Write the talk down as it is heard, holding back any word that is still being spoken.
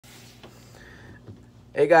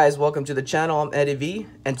Hey guys, welcome to the channel. I'm Eddie V,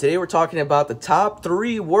 and today we're talking about the top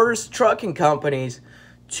 3 worst trucking companies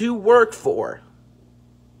to work for.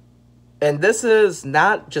 And this is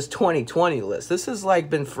not just 2020 list. This has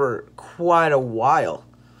been for quite a while.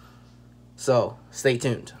 So stay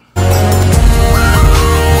tuned.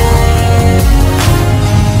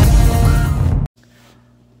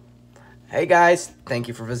 Hey guys, thank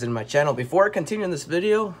you for visiting my channel. Before I continue in this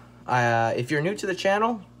video, if you're new to the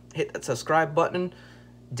channel, hit that subscribe button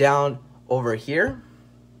down over here.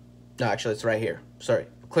 No, actually it's right here. Sorry.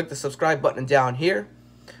 Click the subscribe button down here.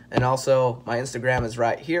 And also my Instagram is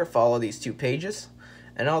right here. Follow these 2 pages.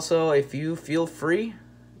 And also if you feel free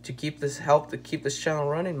to keep this channel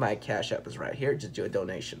running, my Cash App is right here. Just do a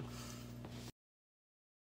donation.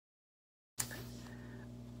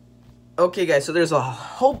 Okay guys, so there's a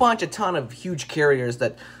whole ton of huge carriers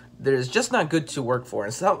that there's just not good to work for.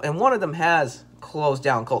 And one of them has closed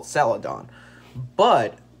down, called Celadon.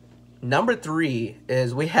 But number 3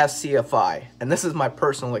 is we have CFI, and this is my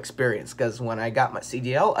personal experience because when I got my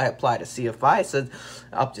CDL, I applied to CFI. It said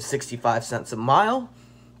up to 65 cents a mile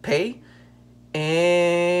pay,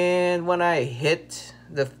 and when I hit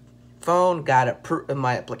the phone,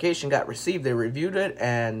 my application got received. They reviewed it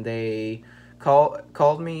and they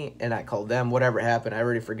called me, and I called them. Whatever happened, I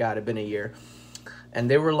already forgot. It'd been a year, and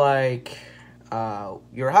they were like,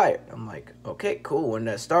 you're hired. I'm like, okay, cool, when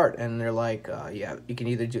did I start? And they're like, yeah, you can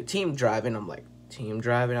either do team driving. I'm like, team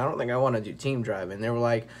driving? I don't think I want to do team driving. They were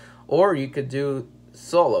like, or you could do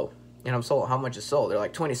solo. And I'm solo. How much is solo? They're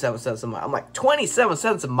like 27 cents a mile. I'm like, 27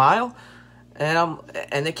 cents a mile?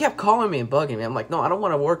 And they kept calling me and bugging me. I'm like, no, I don't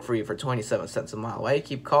want to work for you for 27 cents a mile. Why do you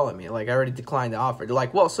keep calling me? Like, I already declined the offer. They're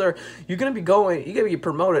like, well, sir, you're going to be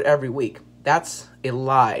promoted every week. That's a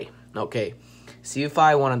lie, okay?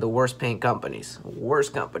 CFI, one of the worst paying companies.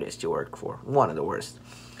 Worst companies to work for. One of the worst.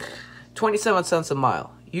 27 cents a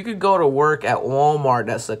mile. You could go to work at Walmart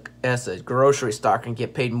as a grocery stock and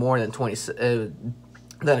get paid more than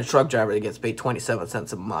than a truck driver that gets paid 27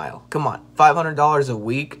 cents a mile. Come on. $500 a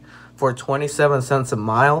week for 27 cents a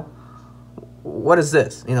mile? What is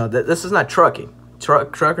this? You know, this is not trucking.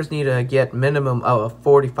 Truckers need to get minimum of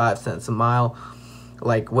 45 cents a mile,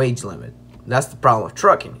 like wage limit. That's the problem with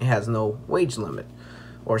trucking. It has no wage limit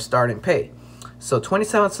or starting pay. So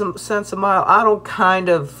 27 cents a mile, I don't kind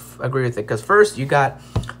of agree with it. Because first, you got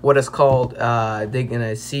what is called, they're going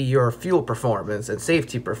to see your fuel performance and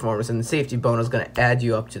safety performance. And the safety bonus is going to add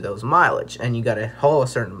you up to those mileage. And you got to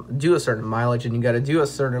do a certain mileage. And you got to do a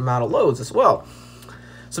certain amount of loads as well.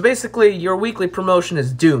 So basically, your weekly promotion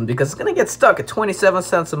is doomed because it's going to get stuck at 27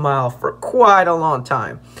 cents a mile for quite a long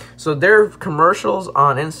time. So their commercials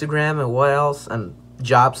on Instagram and what else and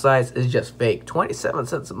job sites is just fake. 27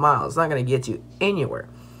 cents a mile. It's not going to get you anywhere.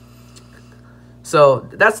 So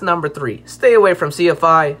that's number 3. Stay away from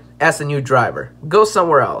CFI as a new driver. Go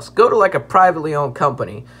somewhere else. Go to like a privately owned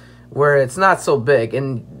company where it's not so big.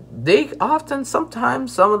 And they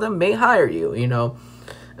sometimes some of them may hire you, you know.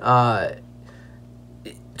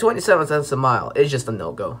 27 cents a mile is just a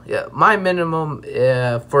no-go. Yeah, my minimum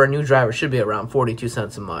for a new driver should be around 42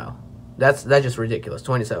 cents a mile. That's just ridiculous.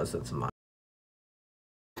 27 cents a mile.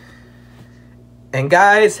 And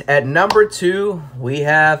guys, at number 2, we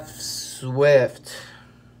have Swift.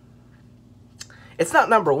 It's not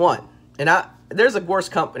number 1. And there's a worse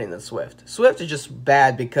company than Swift. Swift is just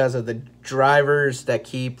bad because of the drivers that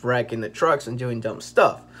keep wrecking the trucks and doing dumb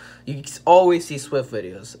stuff. You always see Swift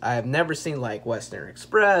videos. I have never seen like Western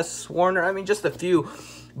Express, Warner, I mean just a few.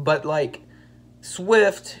 But like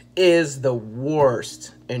Swift is the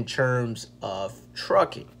worst in terms of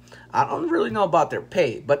trucking. I don't really know about their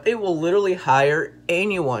pay, but they will literally hire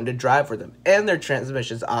anyone to drive for them. And their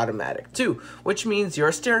transmission's automatic too, which means you're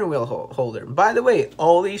a steering wheel holder. By the way,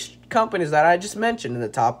 all these companies that I just mentioned in the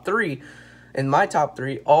top 3, in my top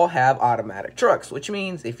 3, all have automatic trucks, which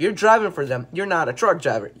means if you're driving for them, you're not a truck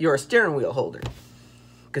driver. You're a steering wheel holder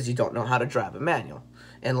because you don't know how to drive a manual.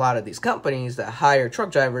 And a lot of these companies that hire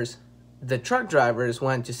truck drivers, the truck drivers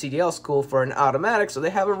went to CDL school for an automatic, so they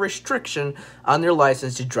have a restriction on their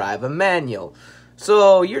license to drive a manual.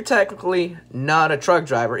 So you're technically not a truck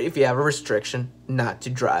driver if you have a restriction not to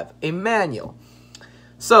drive a manual.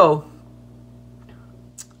 So,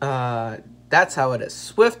 that's how it is.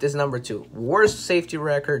 Swift is number 2. Worst safety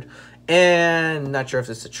record. And not sure if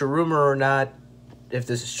it's a true rumor or not. If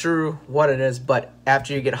this is true, what it is. But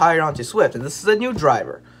after you get hired onto Swift, and this is a new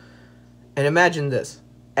driver. And imagine this.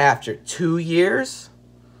 After 2 years,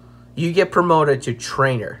 you get promoted to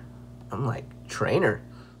trainer. I'm like, trainer?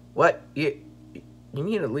 What? You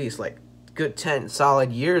need at least like good 10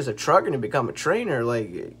 solid years of trucking to become a trainer.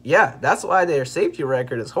 Like, yeah, that's why their safety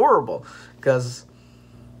record is horrible. Because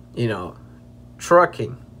you know,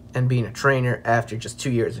 trucking and being a trainer after just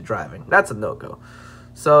 2 years of driving. That's a no-go.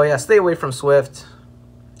 So yeah, stay away from Swift.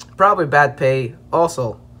 Probably bad pay.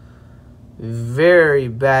 Also, very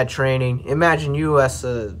bad training. Imagine you as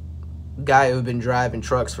a guy who's been driving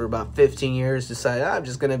trucks for about 15 years decide, I'm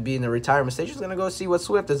just going to be in the retirement stage, just going to go see what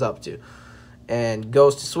Swift is up to, and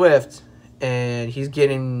goes to Swift, and he's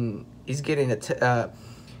doing his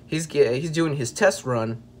test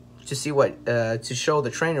run to see what to show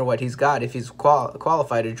the trainer what he's got, if he's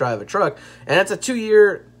qualified to drive a truck, and that's a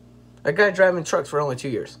guy driving trucks for only 2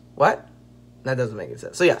 years. What? That doesn't make any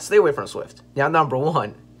sense. So yeah, stay away from Swift. Now, number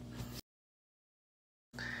one.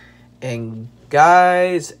 And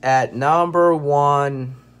guys, at number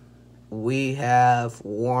one, we have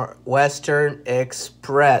Western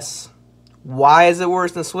Express. Why is it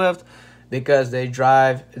worse than Swift? Because they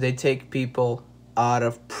take people out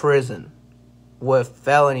of prison with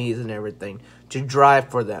felonies and everything to drive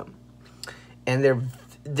for them. And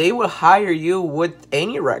they will hire you with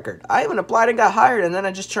any record. I even applied and got hired, and then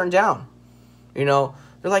I just turned down. You know,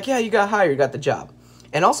 they're like, yeah, you got hired, you got the job.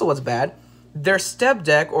 And also what's bad, their step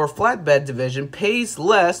deck or flatbed division pays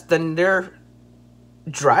less than their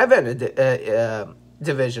drive-in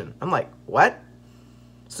division. I'm like, what?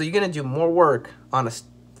 So you're going to do more work on a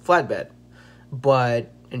flatbed,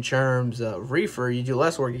 but in terms of reefer, you do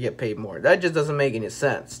less work, you get paid more. That just doesn't make any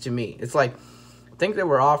sense to me. It's like, I think they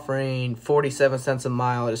were offering 47 cents a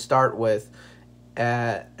mile to start with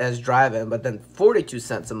as drive-in, but then 42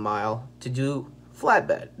 cents a mile to do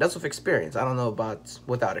flatbed. That's with experience. I don't know about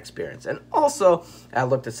without experience. And also, I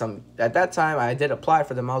looked at at that time, I did apply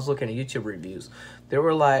for them. I was looking at YouTube reviews. They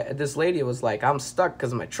were like, this lady was like, I'm stuck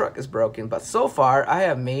because my truck is broken, but so far, I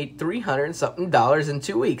have made $300 and something in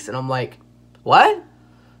 2 weeks. And I'm like, what?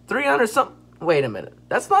 300 something? Wait a minute.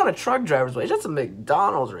 That's not a truck driver's wage. That's a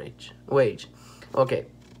McDonald's wage. Okay,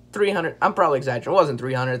 300. I'm probably exaggerating. It wasn't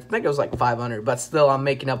 300. I think it was like 500, but still, I'm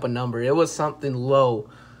making up a number. It was something low.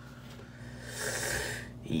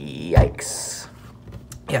 Yikes.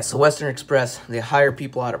 Yeah, so Western Express, they hire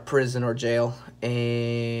people out of prison or jail,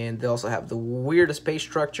 and they also have the weirdest pay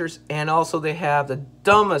structures, and also they have the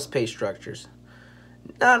dumbest pay structures.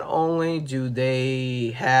 Not only do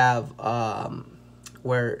they have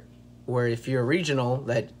where if you're regional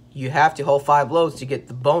that you have to haul 5 loads to get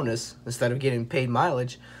the bonus instead of getting paid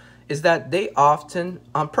mileage, is that they often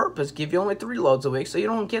on purpose give you only 3 loads a week so you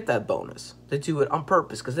don't get that bonus. They do it on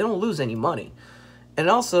purpose because they don't lose any money. And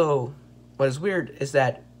also, what is weird is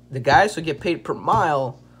that the guys who get paid per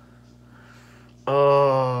mile,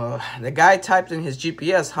 the guy typed in his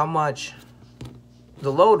GPS how much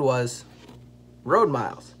the load was, road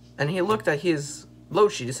miles. And he looked at his load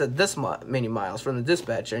sheet. It said this many miles from the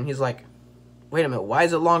dispatcher. And he's like, wait a minute, why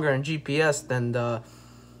is it longer in GPS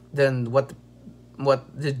than what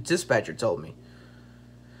the dispatcher told me?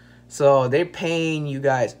 So they're paying you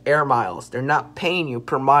guys air miles. They're not paying you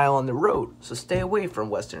per mile on the road. So stay away from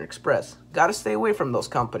Western Express. Got to stay away from those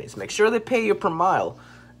companies. Make sure they pay you per mile,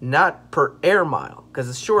 not per air mile, because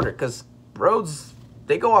it's shorter. Because roads,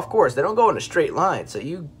 they go off course. They don't go in a straight line. So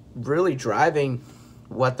you really driving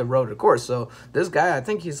what the road of course. So this guy, I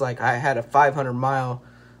think he's like, I had a 500-mile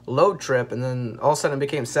load trip, and then all of a sudden it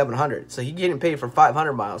became 700. So he getting paid for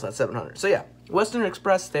 500 miles, not 700. So yeah, Western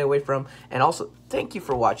Express, stay away from. And also, thank you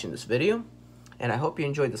for watching this video, and I hope you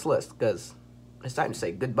enjoyed this list, because it's time to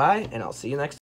say goodbye, and I'll see you next time.